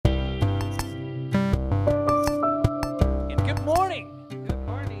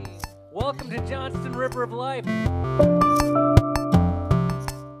welcome to Johnston River of Life.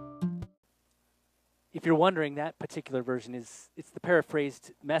 If you're wondering, that particular version it's the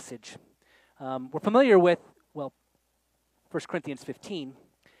paraphrased message. We're familiar with, 1 Corinthians 15,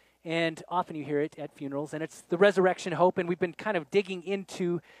 and often you hear it at funerals, and it's the resurrection hope, and we've been kind of digging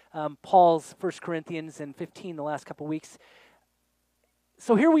into Paul's 1 Corinthians and 15 the last couple weeks.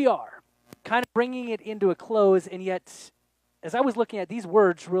 So here we are, kind of bringing it into a close, and yet, as I was looking at these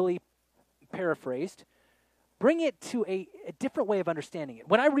words really paraphrased, bring it to a different way of understanding it.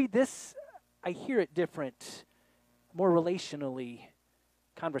 When I read this, I hear it different, more relationally,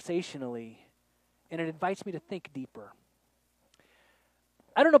 conversationally, and it invites me to think deeper.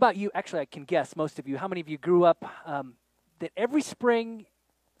 I don't know about you, actually I can guess, most of you, how many of you grew up that every spring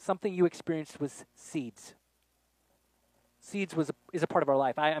something you experienced was seeds? Seeds is a part of our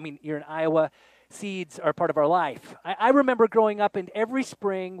life. I mean, you're in Iowa, seeds are part of our life. I remember growing up, and every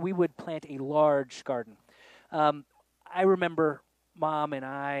spring we would plant a large garden. I remember Mom and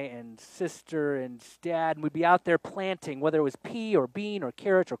I and sister and Dad, and we'd be out there planting, whether it was pea or bean or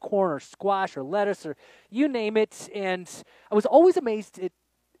carrots or corn or squash or lettuce or you name it. And I was always amazed at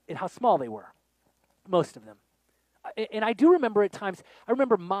how small they were, most of them. And I do remember at times, I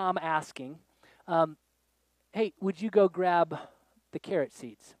remember Mom asking, hey, would you go grab the carrot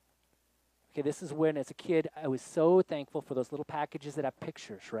seeds? Okay, this is when, as a kid, I was so thankful for those little packages that have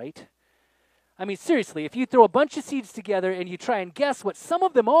pictures, right? I mean, seriously, if you throw a bunch of seeds together and you try and guess what some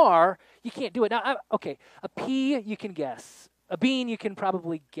of them are, you can't do it. Now, a pea, you can guess. A bean, you can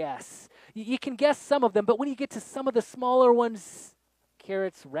probably guess. You can guess some of them, but when you get to some of the smaller ones,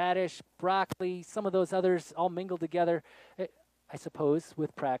 carrots, radish, broccoli, some of those others all mingled together, I suppose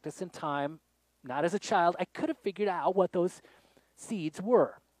with practice and time, not as a child, I could have figured out what those seeds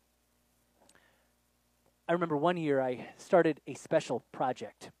were. I remember one year I started a special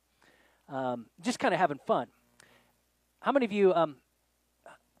project, just kind of having fun. How many of you,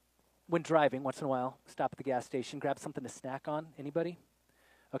 when driving, once in a while, stop at the gas station, grab something to snack on? Anybody?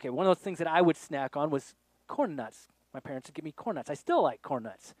 Okay, one of those things that I would snack on was corn nuts. My parents would give me corn nuts. I still like corn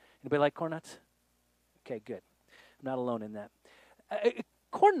nuts. Anybody like corn nuts? Okay, good. I'm not alone in that.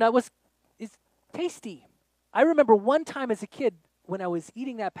 Corn nut is tasty. I remember one time as a kid, when I was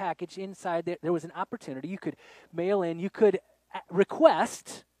eating that package inside, there was an opportunity. You could mail in, you could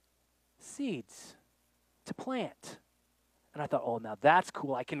request seeds to plant. And I thought, oh, now that's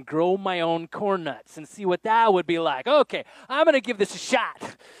cool. I can grow my own corn nuts and see what that would be like. Okay, I'm going to give this a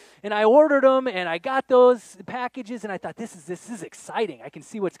shot. And I ordered them, and I got those packages, and I thought, this is exciting. I can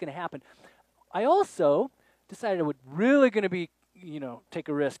see what's going to happen. I also decided I would really going to be, take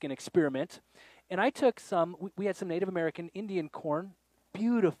a risk and experiment. And I took some, we had some Native American Indian corn,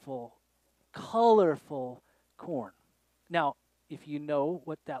 beautiful, colorful corn. Now, if you know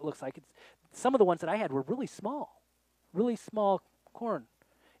what that looks like, some of the ones that I had were really small corn,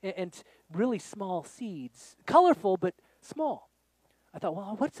 and really small seeds, colorful but small. I thought,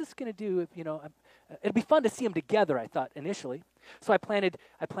 well, what's this going to do if, it'd be fun to see them together, I thought initially. So I planted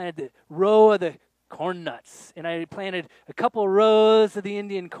the row of the corn nuts, and I planted a couple rows of the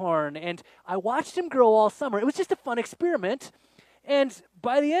Indian corn, and I watched them grow all summer. It was just a fun experiment, and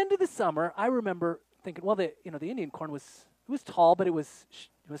by the end of the summer, I remember thinking, well, the Indian corn was tall, but it was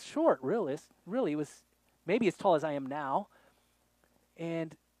short. Really, it was maybe as tall as I am now,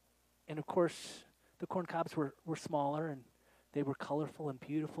 and of course, the corn cobs were smaller, and they were colorful and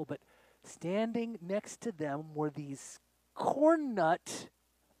beautiful, but standing next to them were these corn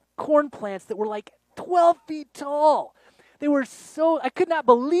plants that were like 12 feet tall. They were I could not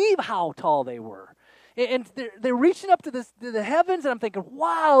believe how tall they were. And they're reaching up to the heavens, and I'm thinking,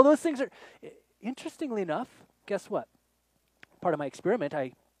 wow, those things are... Interestingly enough, guess what? Part of my experiment,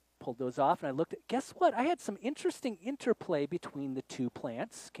 I pulled those off, and I looked at... Guess what? I had some interesting interplay between the two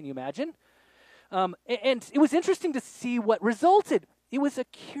plants. Can you imagine? And it was interesting to see what resulted. It was a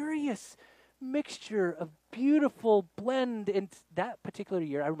curious mixture of beautiful blend. And that particular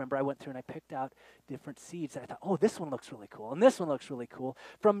year, I remember I went through and I picked out different seeds. And I thought, oh, this one looks really cool, and this one looks really cool,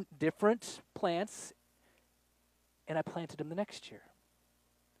 from different plants. And I planted them the next year.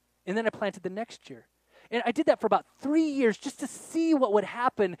 And then I planted the next year. And I did that for about 3 years just to see what would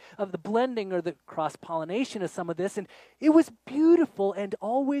happen of the blending or the cross-pollination of some of this. And it was beautiful and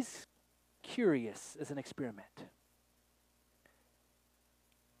always curious as an experiment.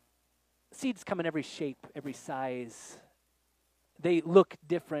 Seeds come in every shape, every size. They look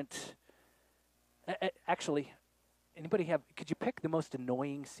different. Actually, could you pick the most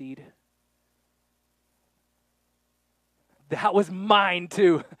annoying seed? That was mine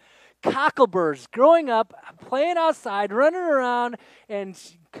too. cockleburs growing up, playing outside, running around, and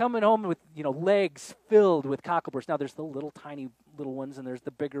coming home with, legs filled with cockleburs. Now, there's the little tiny little ones, and there's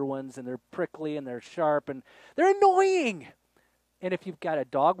the bigger ones, and they're prickly, and they're sharp, and they're annoying. And if you've got a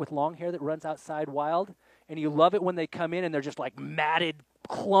dog with long hair that runs outside wild, and you love it when they come in and they're just like matted,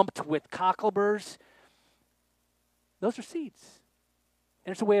 clumped with cockleburs, those are seeds.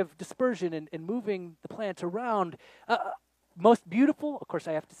 And it's a way of dispersion and moving the plants around. Most beautiful, of course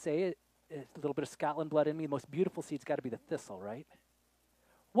I have to say it, a little bit of Scotland blood in me, the most beautiful seed's got to be the thistle, right?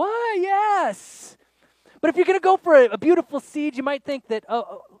 Why? Yes! But if you're going to go for a beautiful seed, you might think that,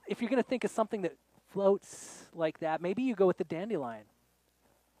 if you're going to think of something that floats like that, maybe you go with the dandelion.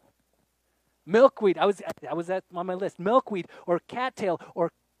 Milkweed, I was on my list. Milkweed or cattail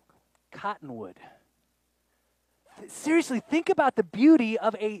or cottonwood. Seriously, think about the beauty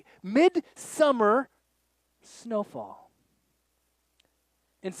of a midsummer snowfall.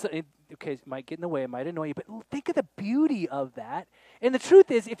 And so, okay, it might get in the way, it might annoy you, but think of the beauty of that. And the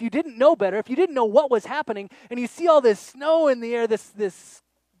truth is, if you didn't know better, if you didn't know what was happening, and you see all this snow in the air, this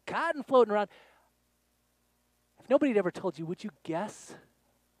cotton floating around, if nobody had ever told you, would you guess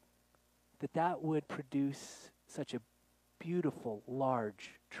that would produce such a beautiful,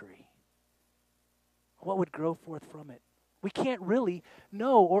 large tree? What would grow forth from it? We can't really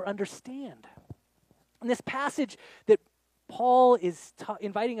know or understand. And this passage that Paul is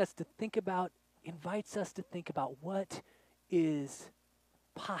inviting us to think about, invites us to think about what is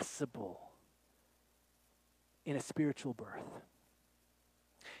possible in a spiritual birth.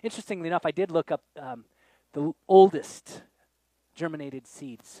 Interestingly enough, I did look up the oldest germinated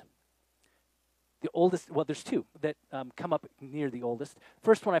seeds. The oldest, well, there's two that come up near the oldest.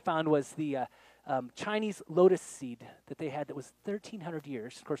 First one I found was the Chinese lotus seed that they had that was 1,300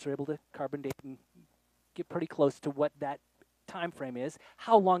 years. Of course, they're able to carbon date and get pretty close to what that time frame is,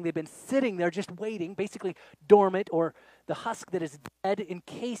 how long they've been sitting there just waiting, basically dormant, or the husk that is dead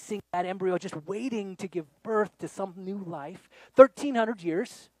encasing that embryo, just waiting to give birth to some new life. 1,300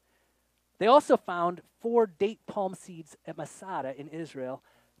 years. They also found 4 date palm seeds at Masada in Israel,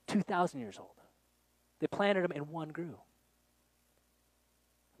 2,000 years old. They planted them and one grew.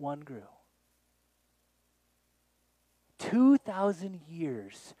 One grew. 2,000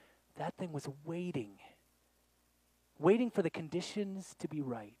 years, that thing was waiting for the conditions to be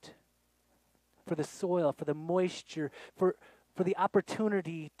right, for the soil, for the moisture, for the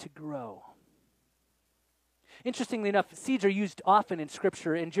opportunity to grow. Interestingly enough, seeds are used often in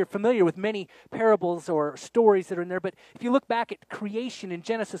Scripture, and you're familiar with many parables or stories that are in there, but if you look back at creation in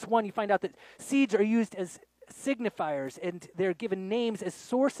Genesis 1, you find out that seeds are used as signifiers, and they're given names as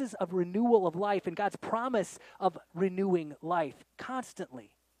sources of renewal of life and God's promise of renewing life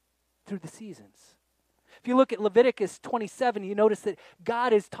constantly through the seasons. If you look at Leviticus 27, you notice that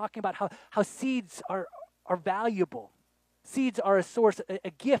God is talking about how seeds are valuable. Seeds are a source, a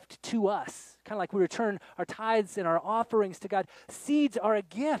gift to us. Kind of like we return our tithes and our offerings to God. Seeds are a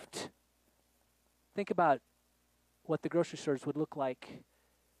gift. Think about what the grocery stores would look like.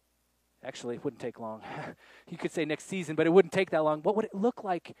 Actually, it wouldn't take long. You could say next season, but it wouldn't take that long. What would it look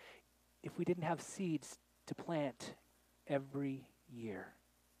like if we didn't have seeds to plant every year?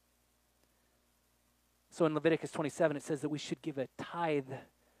 So in Leviticus 27, it says that we should give a tithe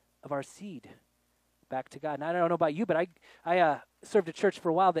of our seed back to God. And I don't know about you, but I served a church for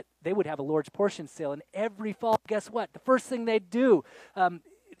a while that they would have a Lord's portion sale. And every fall, guess what? The first thing they'd do,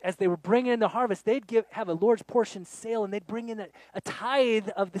 as they were bringing in the harvest, they'd have a Lord's portion sale, and they'd bring in a tithe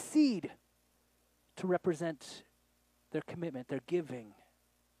of the seed to represent their commitment, their giving.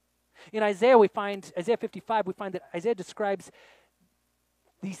 In Isaiah 55, we find that Isaiah describes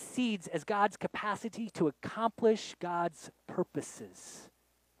these seeds as God's capacity to accomplish God's purposes,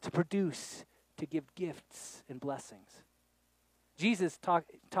 to produce, to give gifts and blessings. Jesus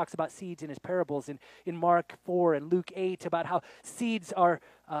talks about seeds in his parables in Mark 4 and Luke 8 about how seeds are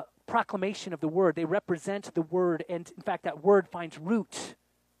proclamation of the word. They represent the word, and in fact, that word finds root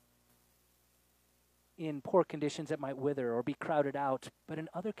in poor conditions that might wither or be crowded out, but in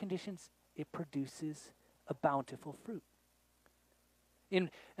other conditions, it produces a bountiful fruit. In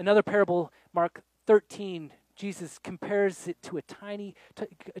another parable, Mark 13, Jesus compares it to a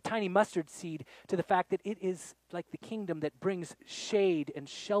tiny mustard seed, to the fact that it is like the kingdom that brings shade and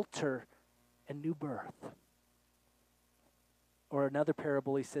shelter and new birth. Or another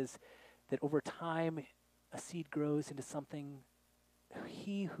parable, he says that over time a seed grows into something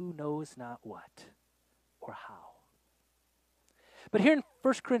he who knows not what or how. But here in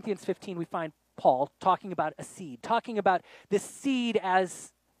 1 Corinthians 15, we find Paul talking about a seed, talking about this seed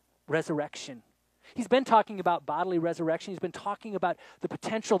as resurrection. He's been talking about bodily resurrection. He's been talking about the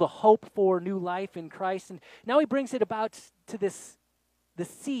potential, the hope for new life in Christ. And now he brings it about to the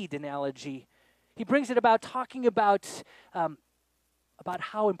seed analogy. He brings it about talking about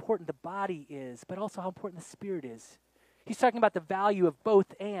how important the body is, but also how important the spirit is. He's talking about the value of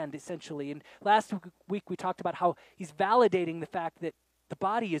both and, essentially. And last week we talked about how he's validating the fact that the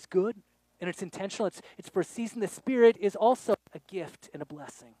body is good and it's intentional. It's for a season. The spirit is also a gift and a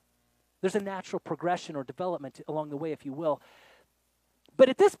blessing. There's a natural progression or development along the way, if you will. But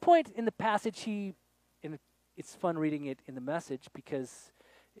at this point in the passage, and it's fun reading it in the Message because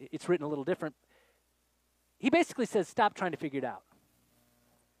it's written a little different. He basically says, stop trying to figure it out.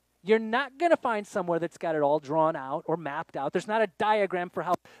 You're not going to find somewhere that's got it all drawn out or mapped out. There's not a diagram for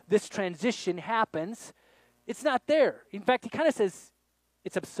how this transition happens. It's not there. In fact, he kind of says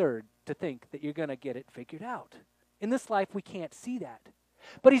it's absurd to think that you're going to get it figured out. In this life, we can't see that.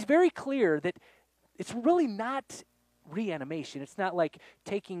 But he's very clear that it's really not reanimation. It's not like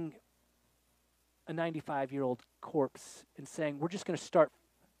taking a 95-year-old corpse and saying, we're just going to start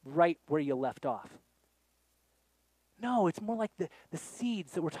right where you left off. No, it's more like the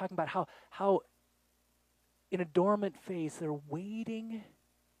seeds that we're talking about, how in a dormant phase they're waiting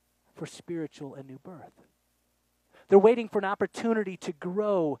for spiritual and new birth. They're waiting for an opportunity to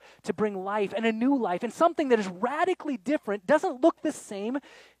grow, to bring life and a new life, and something that is radically different, doesn't look the same,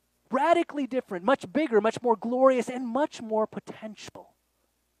 radically different, much bigger, much more glorious, and much more potential.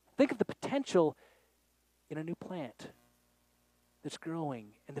 Think of the potential in a new plant that's growing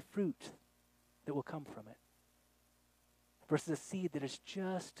and the fruit that will come from it versus a seed that is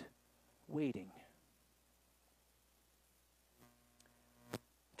just waiting.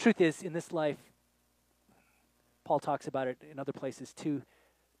 Truth is, in this life, Paul talks about it in other places too,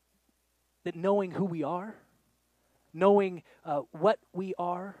 that knowing who we are, knowing what we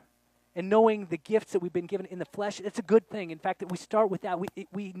are, and knowing the gifts that we've been given in the flesh, it's a good thing. In fact, that we start with that.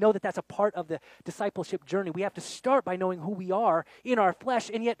 We know that that's a part of the discipleship journey. We have to start by knowing who we are in our flesh,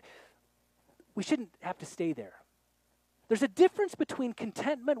 and yet we shouldn't have to stay there. There's a difference between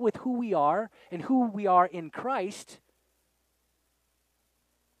contentment with who we are and who we are in Christ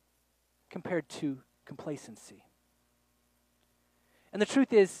compared to complacency. And the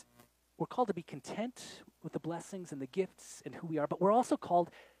truth is, we're called to be content with the blessings and the gifts and who we are, but we're also called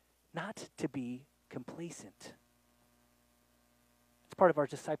not to be complacent. It's part of our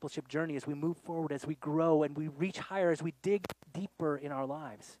discipleship journey as we move forward, as we grow and we reach higher, as we dig deeper in our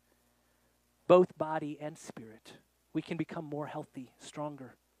lives, both body and spirit. We can become more healthy,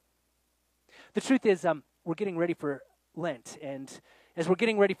 stronger. The truth is, we're getting ready for Lent, and as we're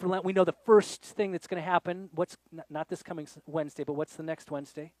getting ready for Lent, we know the first thing that's going to happen, what's not this coming Wednesday, but what's the next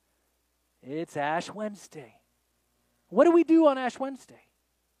Wednesday? It's Ash Wednesday. What do we do on Ash Wednesday?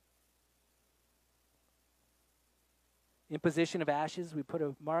 Imposition of ashes, we put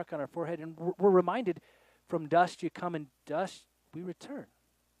a mark on our forehead, and we're reminded, from dust you come and dust we return.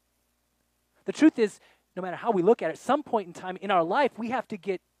 The truth is, no matter how we look at it, at some point in time in our life, we have to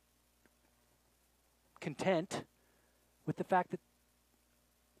get content with the fact that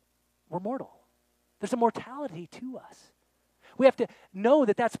we're mortal. There's a mortality to us. We have to know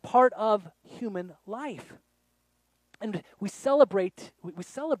that that's part of human life. And we celebrate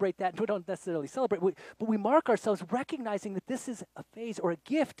that. We don't necessarily celebrate, but we mark ourselves recognizing that this is a phase or a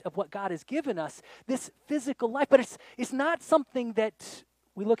gift of what God has given us, this physical life. But it's not something that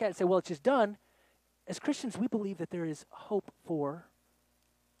we look at and say, well, it's just done. As Christians, we believe that there is hope for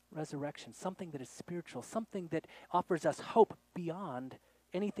resurrection, something that is spiritual, something that offers us hope beyond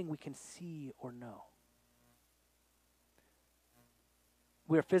anything we can see or know.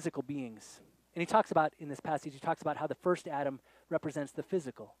 We are physical beings. And he talks about, in this passage, he talks about how the first Adam represents the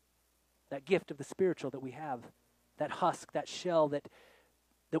physical, that gift of the spiritual that we have, that husk, that shell that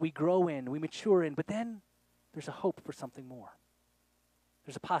we grow in, we mature in. But then there's a hope for something more.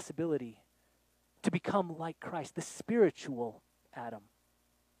 There's a possibility to become like Christ, the spiritual Adam.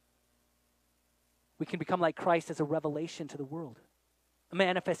 We can become like Christ as a revelation to the world, a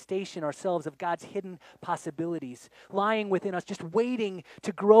manifestation ourselves of God's hidden possibilities, lying within us, just waiting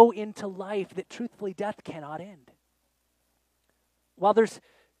to grow into life that truthfully death cannot end. While there's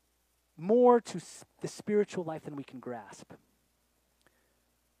more to the spiritual life than we can grasp,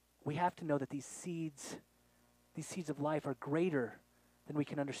 we have to know that these seeds of life are greater than we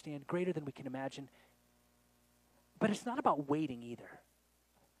can understand, greater than we can imagine. But it's not about waiting either.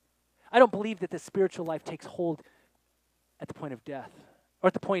 I don't believe that the spiritual life takes hold at the point of death or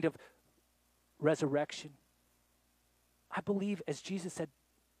at the point of resurrection. I believe, as Jesus said,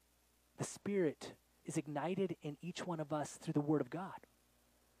 the Spirit is ignited in each one of us through the Word of God.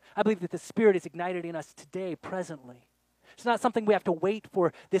 I believe that the Spirit is ignited in us today, presently. It's not something we have to wait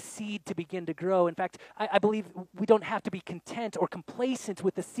for this seed to begin to grow. In fact, I believe we don't have to be content or complacent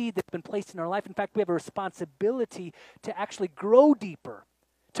with the seed that's been placed in our life. In fact, we have a responsibility to actually grow deeper,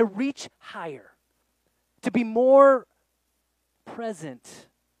 to reach higher, to be more present,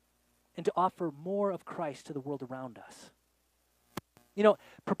 and to offer more of Christ to the world around us. You know,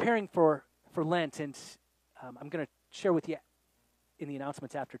 preparing for Lent, and I'm going to share with you in the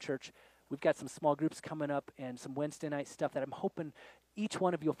announcements after church, we've got some small groups coming up and some Wednesday night stuff that I'm hoping each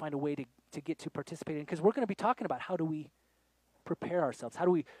one of you will find a way to get to participate in, because we're going to be talking about how do we prepare ourselves, how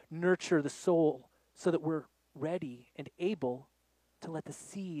do we nurture the soul so that we're ready and able to let the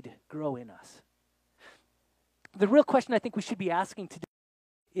seed grow in us. The real question I think we should be asking today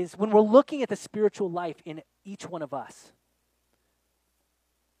is, when we're looking at the spiritual life in each one of us,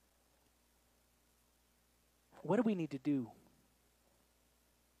 what do we need to do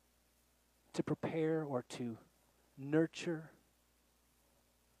to prepare or to nurture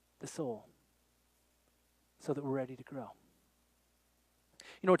the soul so that we're ready to grow?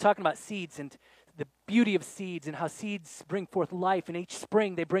 You know, we're talking about seeds and the beauty of seeds and how seeds bring forth life, and each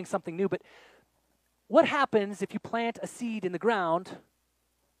spring they bring something new. But what happens if you plant a seed in the ground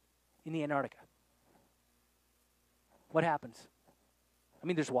in the Antarctica? What happens? I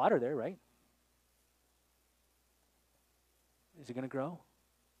mean, there's water there, right? Is it going to grow?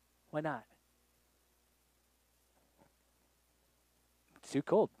 Why not? It's too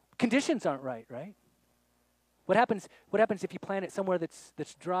cold. Conditions aren't right, right? What happens if you plant it somewhere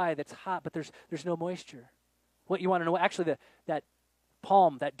that's dry, that's hot, but there's no moisture? What you want to know, actually, that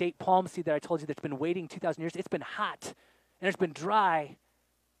date palm seed that I told you that's been waiting 2,000 years, it's been hot and it's been dry.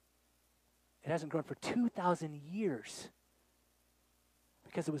 It hasn't grown for 2,000 years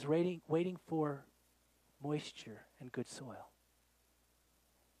because it was waiting for moisture and good soil.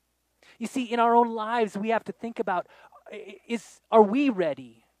 You see, in our own lives, we have to think about, are we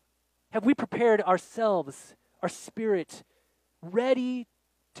ready? Have we prepared ourselves, our spirit, ready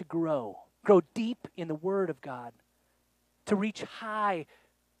to grow deep in the Word of God, to reach high,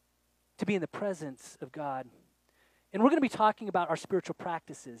 to be in the presence of God? And we're going to be talking about our spiritual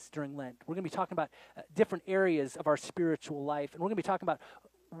practices during Lent. We're going to be talking about different areas of our spiritual life, and we're going to be talking about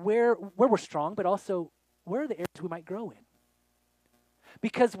where we're strong, but also where are the areas we might grow in.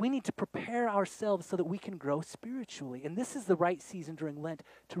 Because we need to prepare ourselves so that we can grow spiritually. And this is the right season during Lent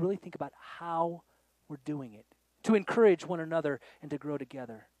to really think about how we're doing it, to encourage one another and to grow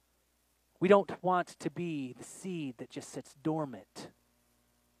together. We don't want to be the seed that just sits dormant.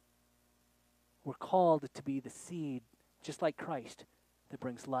 We're called to be the seed, just like Christ, that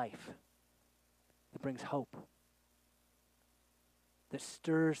brings life, that brings hope, that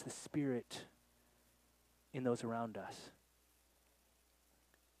stirs the spirit in those around us.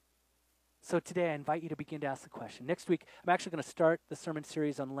 So today I invite you to begin to ask the question. Next week, I'm actually going to start the sermon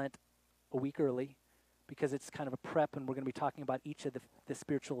series on Lent a week early, because it's kind of a prep, and we're going to be talking about each of the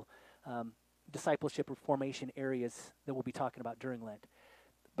spiritual discipleship or formation areas that we'll be talking about during Lent.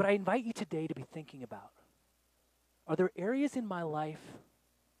 But I invite you today to be thinking about, are there areas in my life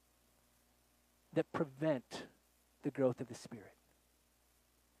that prevent the growth of the Spirit?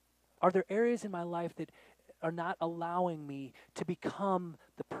 Are there areas in my life that are not allowing me to become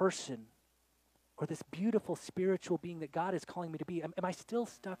the person or this beautiful spiritual being that God is calling me to be? Am I still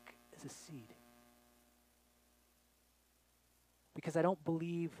stuck as a seed? Because I don't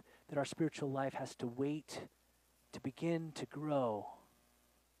believe that our spiritual life has to wait to begin to grow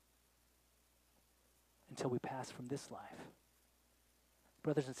until we pass from this life.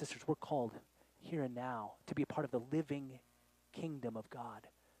 Brothers and sisters, we're called here and now to be a part of the living kingdom of God,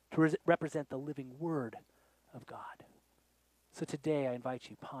 to represent the living Word of God. So today I invite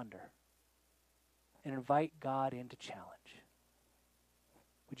you to ponder and invite God into challenge.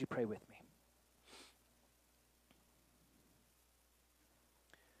 Would you pray with me?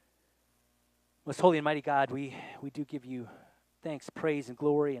 Most holy and mighty God, we do give you thanks, praise, and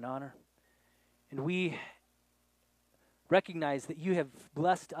glory and honor. And we recognize that you have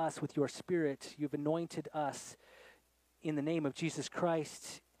blessed us with your Spirit. You've anointed us in the name of Jesus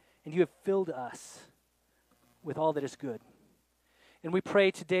Christ, and you have filled us with all that is good. And we pray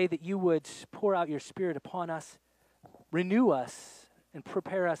today that you would pour out your Spirit upon us, renew us, and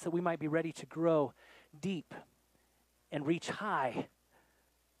prepare us that we might be ready to grow deep and reach high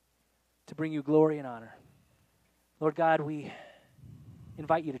to bring you glory and honor. Lord God, we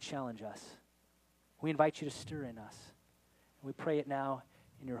invite you to challenge us. We invite you to stir in us. And we pray it now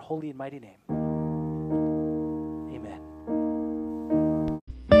in your holy and mighty name.